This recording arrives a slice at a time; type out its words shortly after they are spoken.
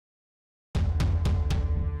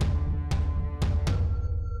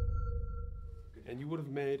and you would have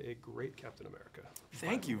made a great Captain America.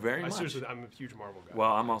 Thank you very much. Seriously, I'm a huge Marvel guy.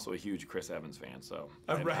 Well, I'm also a huge Chris Evans fan, so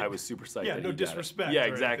I was super psyched. Yeah, that no he got disrespect. it. Yeah,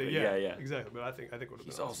 exactly. Yeah, exactly. But I think it would have been.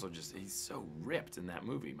 He's also he's so ripped in that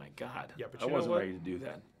movie. My God. Yeah, but I wasn't ready to do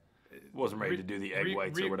that. Wasn't ready to do the egg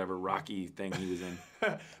whites or whatever Rocky thing he was in.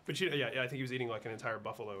 But I think he was eating like an entire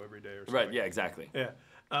buffalo every day or something. Right. Yeah. Exactly. Yeah.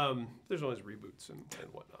 There's always reboots and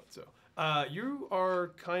whatnot. So you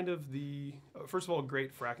are kind of the first of all,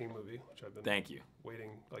 great fracking movie, which I've been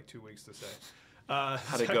waiting like 2 weeks to say.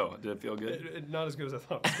 How'd it go? Did it feel good? Not as good as I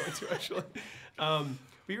thought it was going to actually.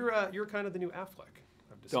 But you're kind of the new Affleck.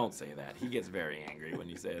 Don't say that. He gets very angry when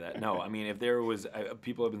you say that. No, I mean, if there was,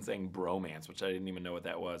 people have been saying bromance, which I didn't even know what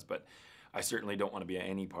that was, but I certainly don't want to be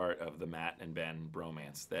any part of the Matt and Ben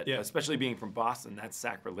bromance. That, especially being from Boston, that's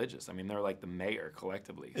sacrilegious. I mean, they're like the mayor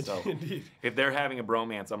collectively. So Indeed. If they're having a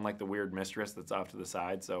bromance, I'm like the weird mistress that's off to the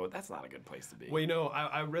side. So that's not a good place to be. Well,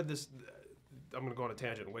 I read this. I'm going to go on a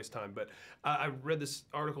tangent and waste time, but I read this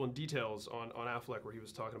article in details on Affleck where he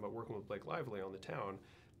was talking about working with Blake Lively on The Town.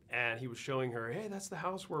 And he was showing her, hey, that's the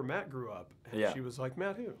house where Matt grew up. And she was like,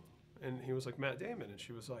 Matt who? And he was like, Matt Damon. And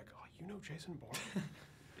she was like, oh, you know Jason Bourne?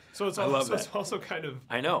 So it's also kind of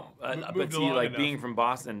I know. But see, like being from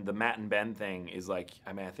Boston, the Matt and Ben thing is like,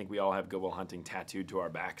 I mean, I think we all have Good Will Hunting tattooed to our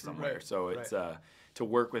back somewhere. Right. So it's to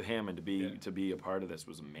work with him and to be a part of this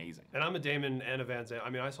was amazing. And I'm a Damon and a Van Sant. I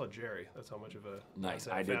mean, I saw Gerri. That's how much of a nice.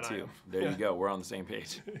 I did too. There you go. We're on the same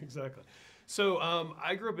page. Exactly. So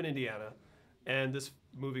I grew up in Indiana. And this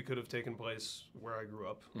movie could have taken place where I grew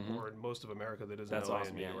up, or in most of America that isn't LA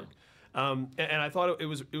and New York. And I thought it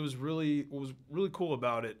was really cool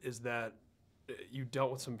about it is that you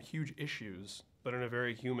dealt with some huge issues, but in a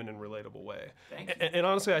very human and relatable way. Thank you. And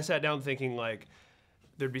honestly, I sat down thinking like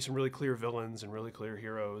there'd be some really clear villains and really clear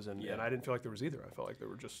heroes, and I didn't feel like there was either. I felt like there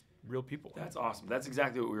were just real people. That's awesome. That's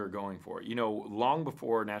exactly what we were going for. You know, long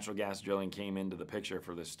before natural gas drilling came into the picture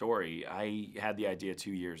for this story, I had the idea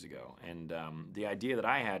 2 years ago. And the idea that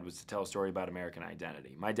I had was to tell a story about American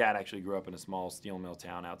identity. My dad actually grew up in a small steel mill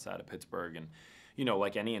town outside of Pittsburgh. And, you know,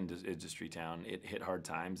 like any industry town, it hit hard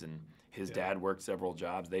times. And his dad worked several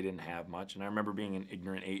jobs. They didn't have much. And I remember being an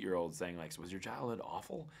ignorant 8-year-old saying, like, so was your childhood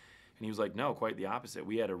awful? And he was like, no, quite the opposite.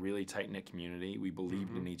 We had a really tight-knit community. We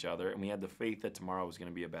believed in each other, and we had the faith that tomorrow was going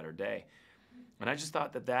to be a better day. And I just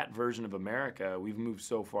thought that version of America we've moved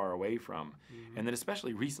so far away from. And that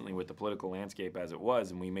especially recently with the political landscape as it was,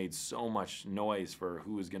 and we made so much noise for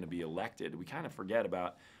who was going to be elected, we kind of forget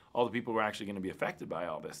about all the people who are actually going to be affected by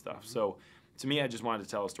all this stuff. So to me, I just wanted to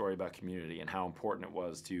tell a story about community and how important it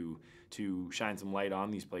was to shine some light on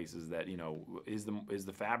these places that, you know, is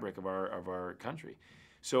the fabric of our country.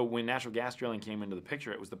 So when natural gas drilling came into the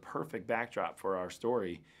picture, it was the perfect backdrop for our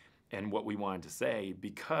story and what we wanted to say,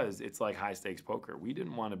 because it's like high stakes poker. We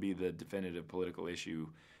didn't want to be the definitive political issue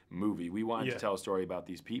movie. We wanted to tell a story about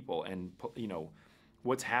these people, and you know,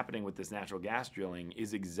 what's happening with this natural gas drilling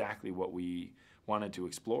is exactly what we wanted to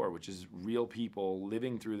explore, which is real people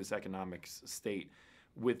living through this economic state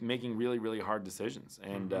with making really, really hard decisions.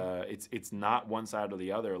 And it's not one side or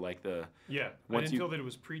the other like the... Yeah, I didn't feel that it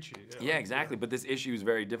was preachy. Yeah, exactly. But this issue is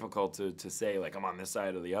very difficult to say, like, I'm on this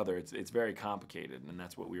side or the other. It's very complicated, and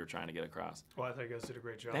that's what we were trying to get across. Well, I think you guys did a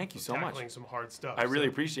great job. Thank you so much. Tackling some hard stuff. I really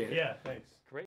appreciate it. Yeah, thanks. Great.